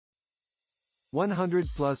100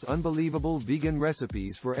 plus unbelievable vegan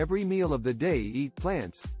recipes for every meal of the day. Eat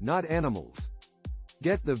plants, not animals.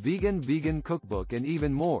 Get the Vegan Cookbook and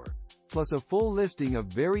even more, plus a full listing of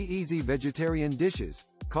very easy vegetarian dishes,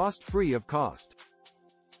 cost-free of cost.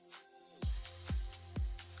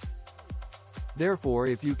 Therefore,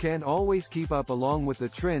 if you can't always keep up along with the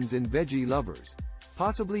trends in veggie lovers,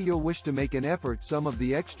 possibly you'll wish to make an effort some of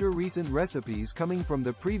the extra recent recipes coming from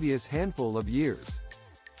the previous handful of years.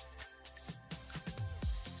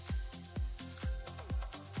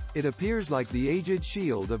 It appears like the aged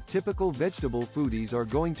shield of typical vegetable foodies are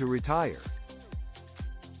going to retire.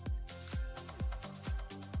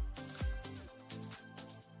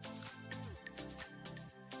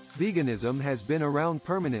 Veganism has been around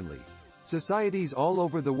permanently. Societies all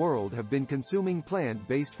over the world have been consuming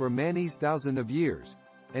plant-based for many thousands of years,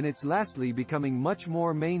 and it's lastly becoming much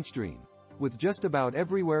more mainstream, with just about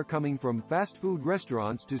everywhere coming from fast food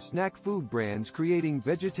restaurants to snack food brands creating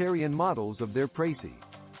vegetarian models of their précis.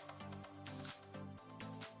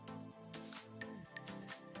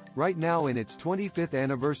 Right now in its 25th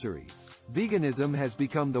anniversary, veganism has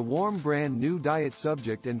become the warm brand new diet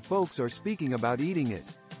subject and folks are speaking about eating it.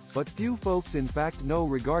 But few folks in fact know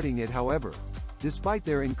regarding it however, despite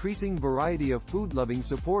their increasing variety of food-loving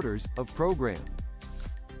supporters of program.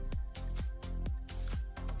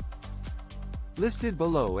 Listed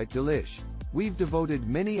below at Delish, we've devoted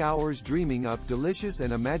many hours dreaming up delicious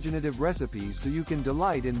and imaginative recipes so you can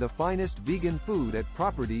delight in the finest vegan food at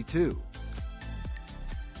property too.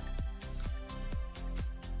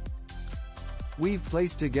 We've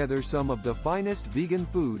placed together some of the finest vegan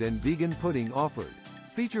food and vegan pudding offered,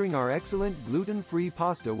 featuring our excellent gluten-free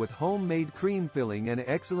pasta with homemade cream filling and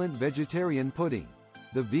excellent vegetarian pudding,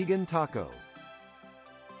 the vegan taco.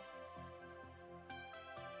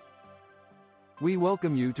 We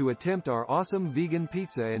welcome you to attempt our awesome vegan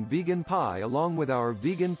pizza and vegan pie along with our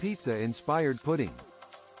vegan pizza-inspired pudding.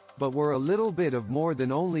 But we're a little bit of more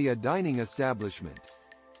than only a dining establishment.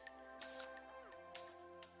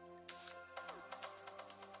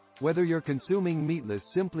 Whether you're consuming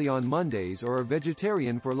meatless simply on Mondays or a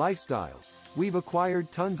vegetarian for lifestyle, we've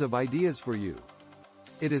acquired tons of ideas for you.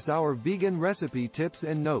 It is our vegan recipe tips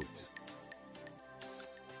and notes.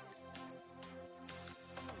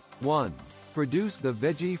 1. Produce the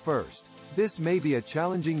veggie first. This may be a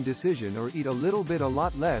challenging decision or eat a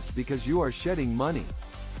lot less because you are shedding money.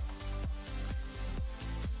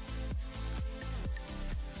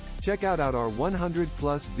 Check out our 100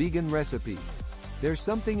 plus vegan recipes. There's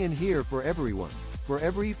something in here for everyone, for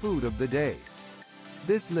every food of the day.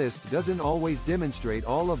 This list doesn't always demonstrate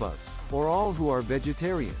all of us, or all who are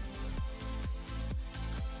vegetarian.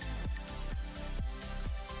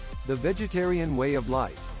 The vegetarian way of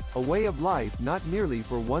life. A way of life not merely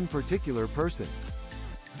for one particular person.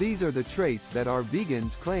 These are the traits that our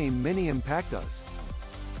vegans claim many impact us.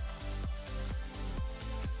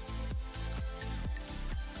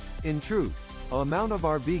 In truth, an amount of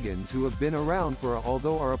our vegans who have been around for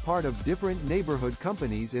although are a part of different neighborhood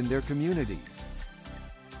companies in their communities.